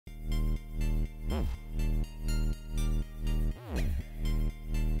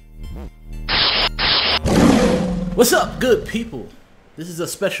What's up, good people? This is a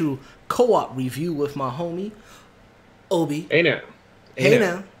special co-op review with my homie, Obi. Hey now. Hey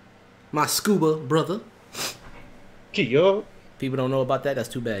now. My scuba brother. Yo. People don't know about that. That's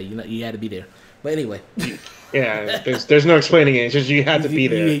too bad. You had to be there. But anyway. Yeah, there's no explaining it. It's just you had to be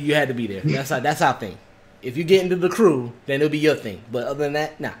there. You had to be there. That's our thing. If you get into the crew, then it'll be your thing. But other than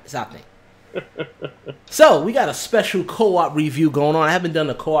that, nah, it's our thing. So, we got a special co-op review going on. I haven't done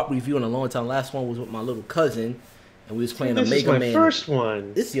a co-op review in a long time. Last one was with my little cousin, and we was playing a Mega Man. This is my first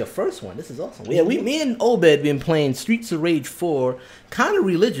one. This is your first one. This is awesome. Yeah, me and Obed been playing Streets of Rage 4 kind of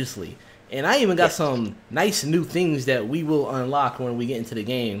religiously. And I even got some nice new things that we will unlock when we get into the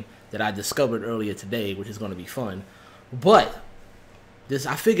game that I discovered earlier today, which is going to be fun. But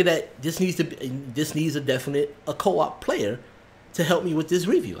I figured that this needs a definite co-op player to help me with this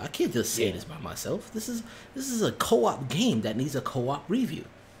review. I can't just say this by myself. This is a co-op game that needs a co-op review.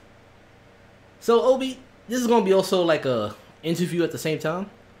 So Obi, this is going to be also like a interview at the same time.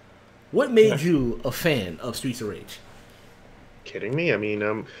 What made you a fan of Streets of Rage? Kidding me? I mean,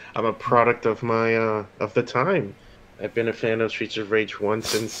 I'm a product of my of the time. I've been a fan of Streets of Rage 1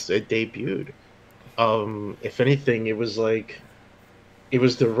 since it debuted. If anything, it was the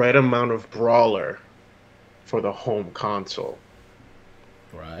right amount of brawler for the home console.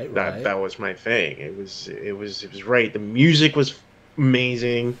 Right. That was my thing. It was right. The music was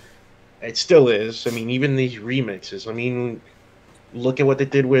amazing. It still is. I mean, even these remixes. I mean, look at what they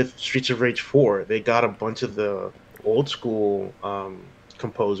did with Streets of Rage 4. They got a bunch of the old school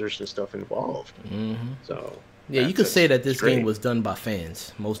composers and stuff involved. Mm-hmm. So yeah, you could say that this game was done by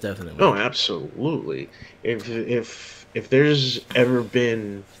fans, most definitely. Oh, absolutely. If there's ever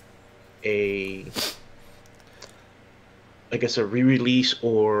been a re-release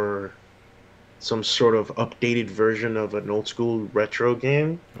or some sort of updated version of an old school retro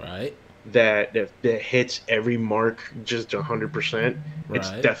game, right, that hits every mark just 100%, it's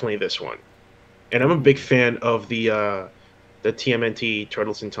definitely this one. And I'm a big fan of the TMNT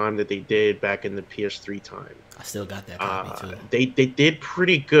Turtles in Time that they did back in the PS3 time. I still got that copy too. They did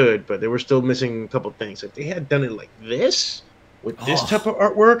pretty good, but they were still missing a couple things. If they had done it like this, with this type of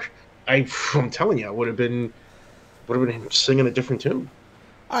artwork, I'm telling you, I would have been singing a different tune.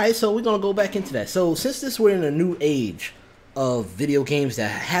 All right, so we're gonna go back into that. So since we're in a new age of video games that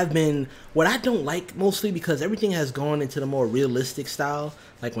have been what I don't like mostly because everything has gone into the more realistic style,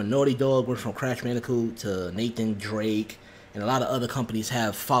 like when Naughty Dog went from Crash Bandicoot to Nathan Drake, and a lot of other companies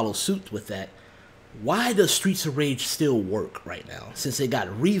have followed suit with that. Why does Streets of Rage still work right now? Since it got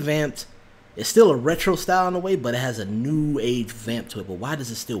revamped, it's still a retro style in a way, but it has a new age vamp to it. But why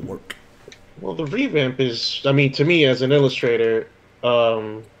does it still work? Well, the revamp is, I mean, to me as an illustrator,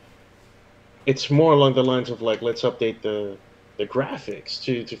 it's more along the lines of like, let's update the graphics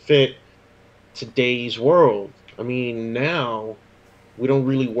to fit today's world. I mean, now we don't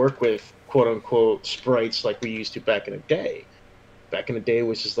really work with quote unquote sprites like we used to back in the day. Back in the day, it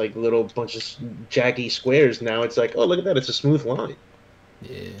was just like little bunch of jaggy squares. Now it's like, oh, look at that, it's a smooth line.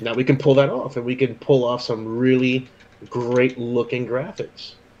 Yeah. Now we can pull that off, and we can pull off some really great looking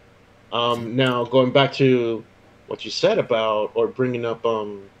graphics. Now going back to what you said about, or bringing up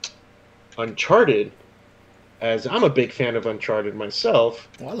Uncharted, as I'm a big fan of Uncharted myself.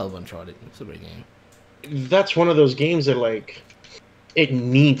 Oh, I love Uncharted. It's a great game. That's one of those games that like it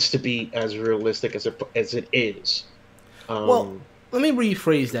needs to be as realistic as it is. Well, let me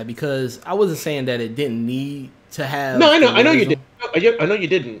rephrase that because I wasn't saying that it didn't need to have. No, I know you did. I know you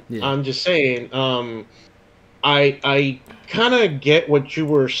didn't. Yeah. I'm just saying. I kind of get what you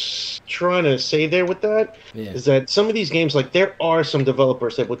were trying to say there with that. Yeah. Is that some of these games, like there are some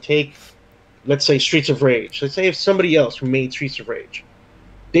developers that would take, let's say, Streets of Rage. Let's say if somebody else made Streets of Rage,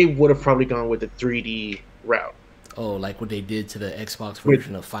 they would have probably gone with the 3D route. Oh, like what they did to the Xbox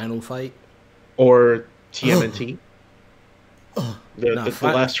version of Final Fight? Or TMNT. The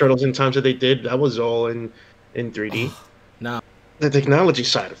last Turtles in Time that they did, that was all in 3D. The technology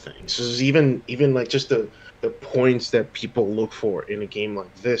side of things is even like just the points that people look for in a game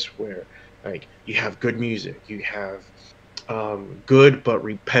like this, where like you have good music, you have good but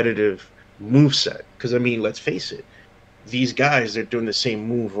repetitive moveset. Because I mean, let's face it, these guys, they're doing the same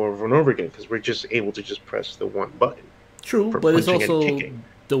move over and over again because we're just able to just press the one button. True, but it's also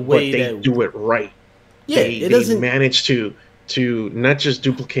the way they do it right. Yeah, they manage to not just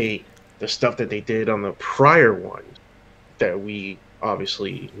duplicate the stuff that they did on the prior one that we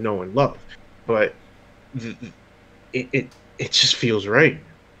obviously know and love, but it just feels right.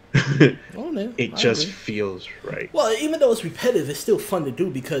 It just feels right. Well, even though it's repetitive, it's still fun to do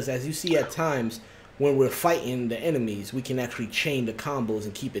because, as you see at times, when we're fighting the enemies, we can actually chain the combos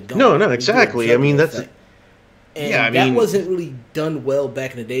and keep it going. No, exactly. I mean, that's And that wasn't really done well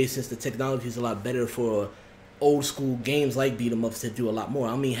back in the day, since the technology is a lot better for old school games like beat 'em ups to do a lot more.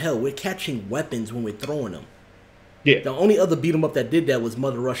 I mean, hell, we're catching weapons when we're throwing them. Yeah. The only other beat 'em up that did that was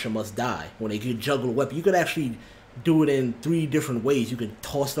Mother Russia Must Die. When they could juggle a weapon, you could actually do it in 3 different ways. You could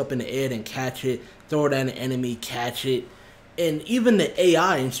toss it up in the air and catch it, throw it at an enemy, catch it. And even the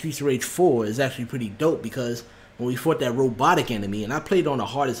AI in Streets of Rage 4 is actually pretty dope, because when we fought that robotic enemy, and I played on the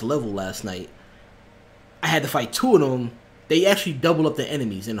hardest level last night, I had to fight 2 of them. They actually double up the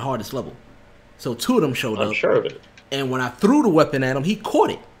enemies in the hardest level. So 2 of them showed up. I'm sure of it. And when I threw the weapon at him, he caught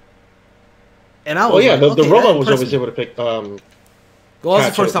it. And I was the robot was always able to pick. Well, that was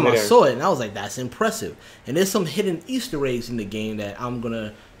the first time I saw it, and I was like, that's impressive. And there's some hidden Easter eggs in the game that I'm going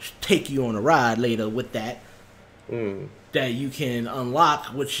to take you on a ride later with that. That you can unlock,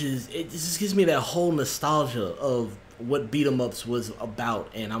 which is, it just gives me that whole nostalgia of what beat 'em ups was about,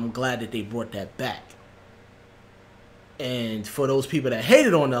 and I'm glad that they brought that back. And for those people that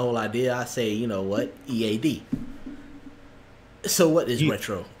hated on the whole idea, I say, you know what, EAD. So what is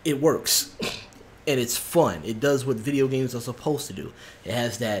retro? It works. And it's fun. It does what video games are supposed to do. It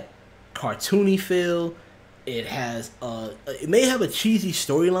has that cartoony feel. It has it may have a cheesy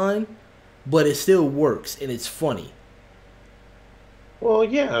storyline, but it still works, and it's funny. Well,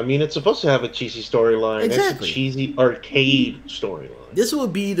 yeah, I mean, it's supposed to have a cheesy storyline. Exactly. It's a cheesy arcade storyline. This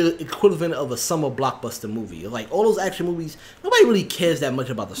would be the equivalent of a summer blockbuster movie. Like, all those action movies, nobody really cares that much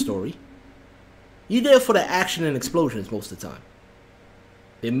about the story. You're there for the action and explosions most of the time.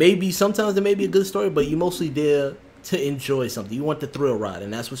 Sometimes there may be a good story, but you're mostly there to enjoy something. You want the thrill ride,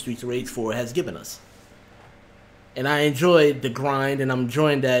 and that's what Streets of Rage 4 has given us. And I enjoyed the grind, and I'm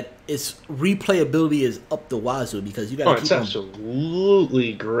enjoying that its replayability is up the wazoo, because you got to keep it's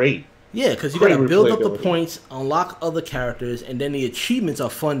absolutely great. Yeah, because you got to build up the points, unlock other characters, and then the achievements are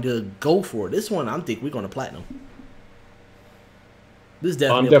fun to go for. This one, I think we're going to platinum. I'm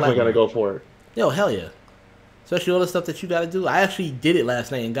definitely going to go for it. Yo, hell yeah. Especially all the stuff that you got to do. I actually did it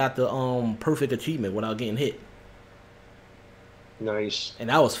last night and got the perfect achievement without getting hit. Nice. And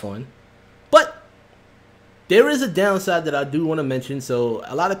that was fun. But there is a downside that I do want to mention. So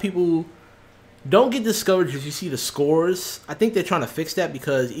a lot of people don't get discouraged if you see the scores. I think they're trying to fix that,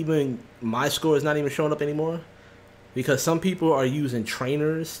 because even my score is not even showing up anymore. Because some people are using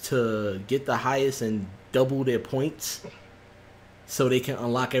trainers to get the highest and double their points so they can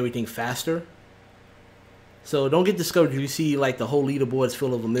unlock everything faster. So don't get discouraged if you see like the whole leaderboard's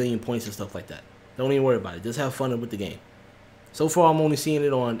full of 1 million points and stuff like that. Don't even worry about it. Just have fun with the game. So far, I'm only seeing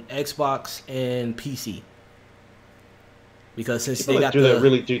it on Xbox and PC. Because since people they got that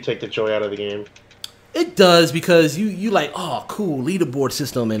really do take the joy out of the game. It does, because you like, oh, cool, leaderboard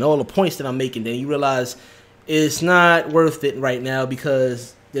system and all the points that I'm making. Then you realize it's not worth it right now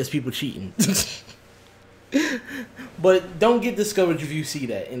because there's people cheating. But don't get discouraged if you see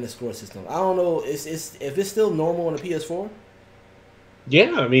that in the score system. I don't know if it's still normal on the PS4.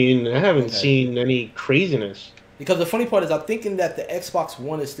 Yeah, I mean, I haven't seen any craziness. Because the funny part is, I'm thinking that the Xbox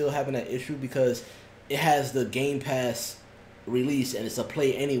One is still having that issue because it has the Game Pass release and it's a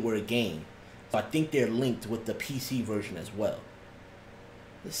Play Anywhere game. So I think they're linked with the PC version as well.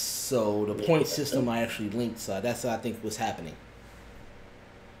 So the point system are actually linked. So that's what I think was happening.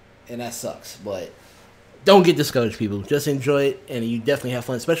 And that sucks, but don't get discouraged, people. Just enjoy it, and you definitely have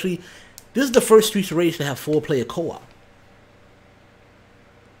fun. Especially, this is the first Streets of Rage to have 4-player co-op.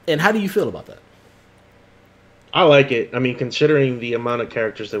 And how do you feel about that? I like it. I mean, considering the amount of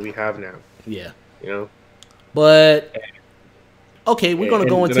characters that we have now. Yeah. You know? But, okay, we're going to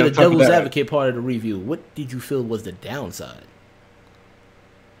go into the devil's advocate part of the review. What did you feel was the downside?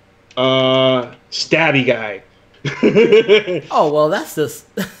 Stabby guy. Oh, well, that's just...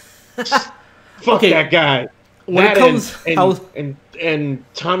 Fuck that guy. When it comes... And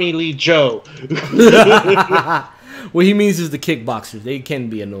Tommy Lee Joe. What he means is the kickboxers. They can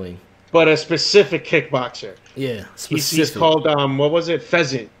be annoying. But a specific kickboxer. Yeah, specific. He's called, what was it?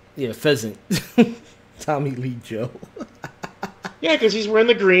 Pheasant. Yeah, Pheasant. Tommy Lee Joe. Yeah, because he's wearing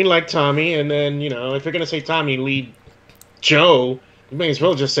the green like Tommy, and then, you know, if you're going to say Tommy Lee Joe, you may as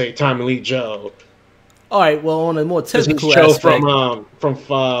well just say Tommy Lee Joe. All right, well, on a more technical Joe aspect... from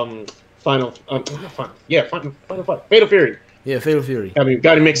Fatal Fury. Yeah, Fatal Fury. I mean,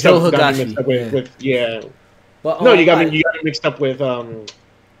 got it mixed up. With But, no, you got me mixed up with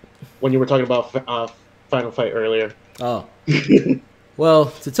when you were talking about Final Fight earlier. Oh. Well,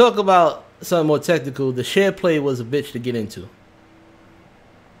 to talk about something more technical, the share play was a bitch to get into.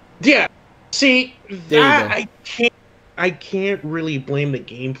 Yeah. See, that I can't really blame the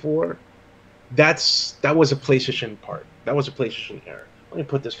game for. That was a PlayStation part. That was a PlayStation error. let me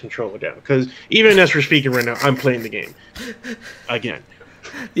put this controller down because even as we're speaking right now, I'm playing the game again.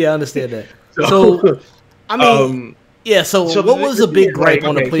 Yeah, I understand that. So I mean, yeah. So what was a big gripe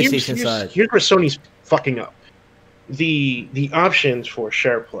on the PlayStation side? Here's where Sony's fucking up. The options for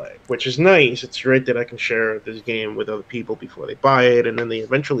share play, which is nice. It's great that I can share this game with other people before they buy it, and then they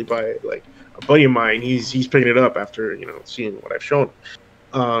eventually buy it. Like a buddy of mine, he's picking it up after seeing what I've shown.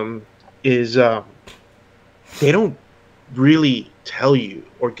 They don't really tell you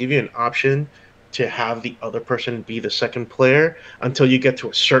or give you an option to have the other person be the second player until you get to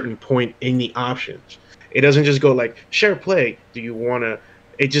a certain point in the options. It doesn't just go like share play. Do you want to?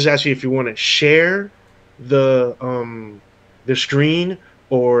 It just asks you if you want to share the screen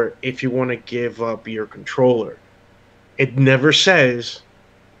or if you want to give up your controller. It never says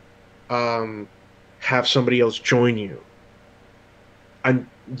have somebody else join you. And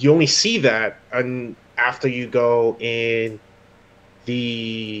you only see that after you go in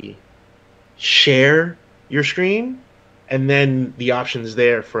the share your screen, and then the options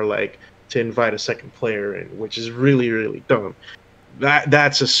there for like to invite a second player in, which is really, really dumb.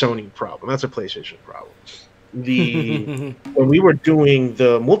 That's a Sony problem. That's a PlayStation problem. When we were doing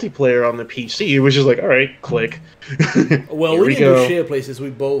the multiplayer on the PC, it was just like, all right, click. Well, we didn't do share play since we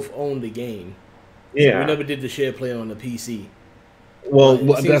both owned the game. Yeah, so we never did the share play on the PC. Well,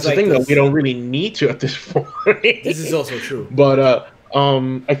 that's the thing, though. We don't really need to at this point. This is also true. But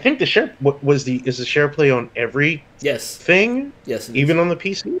I think the share is the share play on every thing. Yes, even on the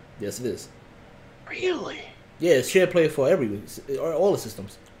PC. Yes, it is. Really? Yeah, it's share play for all the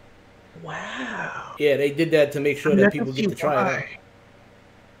systems. Wow. Yeah, they did that to make sure that people get to try it out.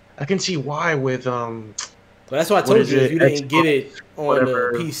 I can see why with But that's why I told you if you didn't get it on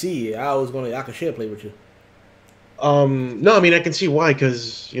the PC, I could share play with you. No, I mean I can see why,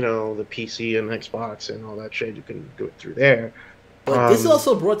 because the PC and Xbox and all that shit, you can do it through there. But this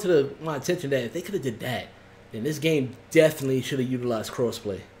also brought to my attention that if they could have did that, then this game definitely should have utilized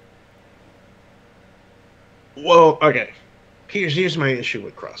crossplay. Well, okay. Here's my issue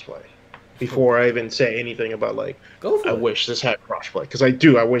with crossplay. Before I even say anything about like, I wish this had crossplay, because I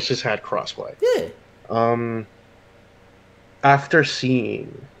do. I wish this had crossplay. Yeah. After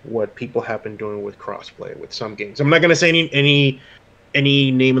seeing what people have been doing with crossplay with some games, I'm not gonna say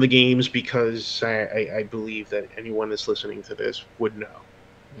any name of the games because I believe that anyone that's listening to this would know.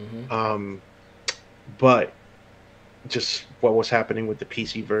 Mm-hmm. But just what was happening with the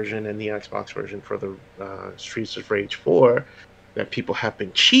PC version and the Xbox version for the Streets of Rage 4, that people have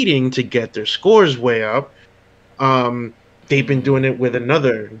been cheating to get their scores way up. They've been doing it with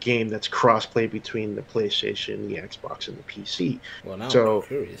another game that's crossplay between the PlayStation, the Xbox, and the PC. Well, now I'm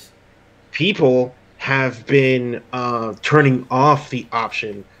curious. People have been turning off the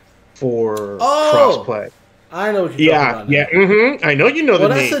option for crossplay. I know what you're talking about. Yeah, mm-hmm. I know you know the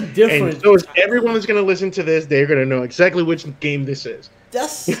name. That's a different. And so is everyone that's going to listen to this, they're going to know exactly which game this is. I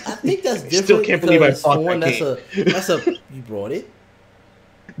think that's different. Still can't believe I bought that game. You brought it.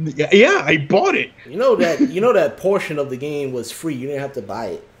 Yeah, I bought it. You know that portion of the game was free. You didn't have to buy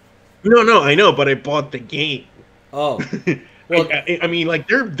it. No, I know, but I bought the game. Oh. Well, I mean, like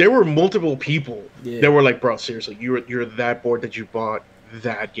there were multiple people that were like, bro, seriously, you're that bored that you bought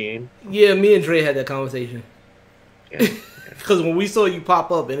that game? Yeah, me and Dre had that conversation. Because when we saw you pop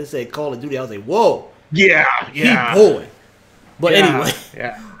up and it said Call of Duty, I was like, whoa. Yeah. He boy. But anyway.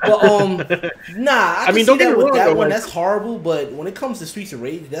 Yeah. But I mean, don't get me wrong, that one. Like, that's horrible. But when it comes to Streets of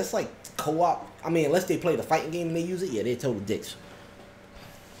Rage, that's like co-op. I mean, unless they play the fighting game and they use it, they're total dicks.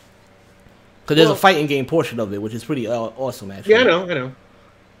 Because there's a fighting game portion of it, which is pretty awesome, actually. Yeah, I know.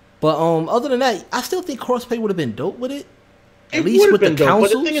 But other than that, I still think crossplay would have been dope with it. At least with the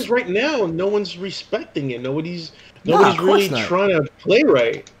consoles. But the thing is, right now, no one's respecting it. Nobody's really trying to play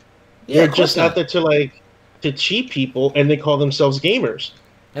right. They're just out there to cheat people, and they call themselves gamers.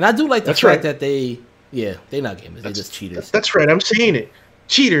 And I do like the fact that they're not gamers. They're just cheaters. That's right. I'm saying it.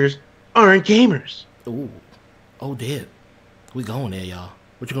 Cheaters aren't gamers. Ooh. Oh, damn. We going there, y'all.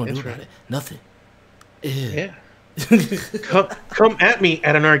 What you gonna do about it? Nothing. Yeah. come at me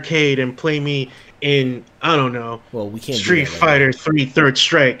at an arcade and play me in, I don't know. Well, we can't. Street Fighter 3 Third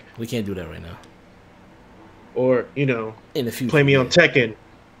Strike. We can't do that right now. Or in the future, play me on Tekken.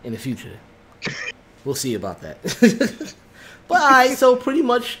 In the future, we'll see about that. But alright, so pretty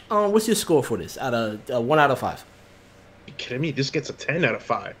much, what's your score for this? Out of 1 out of 5. You kidding me? This gets a 10 out of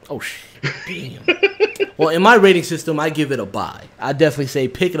 5. Oh shit! Damn. Well, in my rating system, I give it a buy. I definitely say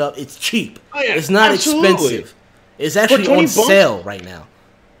pick it up. It's cheap. Oh, yeah, it's not expensive. It's actually on sale right now.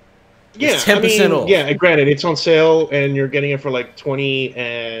 It's 10% off. Yeah, granted, it's on sale, and you're getting it for like 20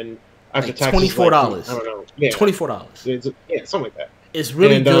 and after taxes, $24. I don't know. Yeah, $24. Yeah, something like that. It's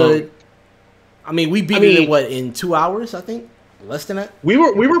really good. I mean, we beat it in 2 hours, I think? Less than that? We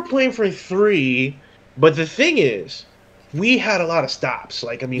were playing for 3, but the thing is, we had a lot of stops.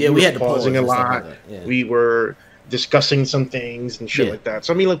 Like, I mean, we had pausing a lot. Like we were discussing some things and shit like that.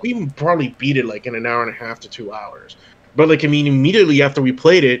 So, I mean, like, we probably beat it, like, in an hour and a half to 2 hours. But, like, I mean, immediately after we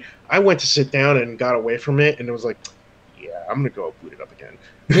played it, I went to sit down and got away from it, and it was like, yeah, I'm going to go boot it up again.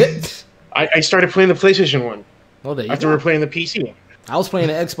 I started playing the PlayStation one after we were playing the PC one. I was playing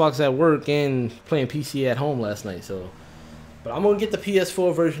the Xbox at work and playing PC at home last night, so. But I'm going to get the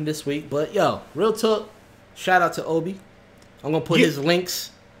PS4 version this week. But, yo, real talk, shout out to Obi. I'm going to put his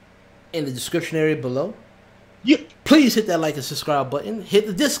links in the description area below. Yeah. Please hit that like and subscribe button. Hit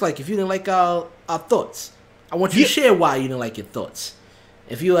the dislike if you didn't like our thoughts. I want you to share why you didn't like your thoughts.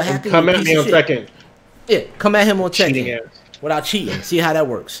 If you are happy, come at me on Tekken. Yeah, come at him on Tekken without cheating. See how that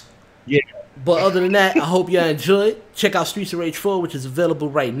works. Yeah. But other than that, I hope y'all enjoyed. Check out Streets of Rage 4, which is available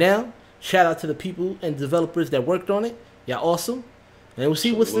right now. Shout out to the people and developers that worked on it. Y'all awesome. And we'll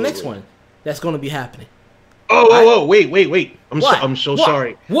see what's the next one that's going to be happening. Oh, wait. I'm so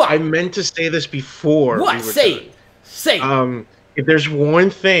sorry. What? I meant to say this before. What? Say it. Say it. If there's one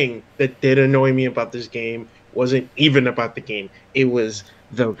thing that did annoy me about this game, wasn't even about the game. It was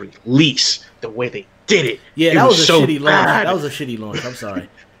the release, the way they did it. Yeah, that was a shitty launch. That was a shitty launch. I'm sorry.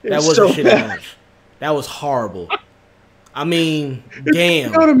 That was a shitty launch. That was horrible. I mean,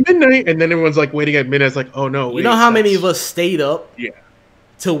 damn. Out of midnight, and then everyone's like waiting at midnight. It's like, oh no. Wait, you know how many of us stayed up?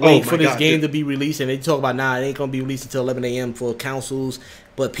 To wait for this game to be released, and they talk about it ain't gonna be released until 11 a.m. for consoles,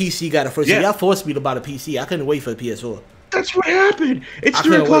 but PC got it first. So y'all forced me to buy the PC. I couldn't wait for the PS4. That's what happened. It's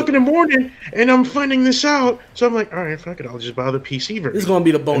 3 o'clock in the morning, and I'm finding this out. So I'm like, all right, fuck it. I'll just buy the PC version. This is gonna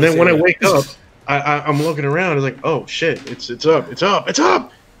be the bonus. And then when I wake up, I'm looking around. It's like, oh shit, it's up.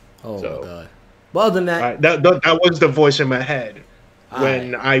 Oh my god. But other than that, that was the voice in my head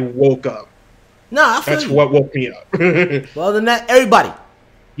when I woke up. Nah, that's what woke me up. But other than that, everybody.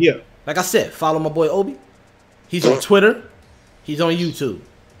 Yeah. Like I said, follow my boy Obi. He's on Twitter. He's on YouTube.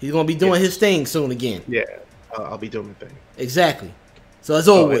 He's gonna be doing his thing soon again. Yeah. I'll be doing my thing. Exactly. So as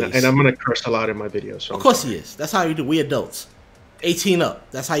always. And I'm going to curse a lot in my videos. So of course he is. That's how you do. We adults. 18 up.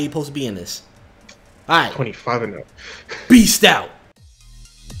 That's how you're supposed to be in this. All right. 25 and up. Beast out.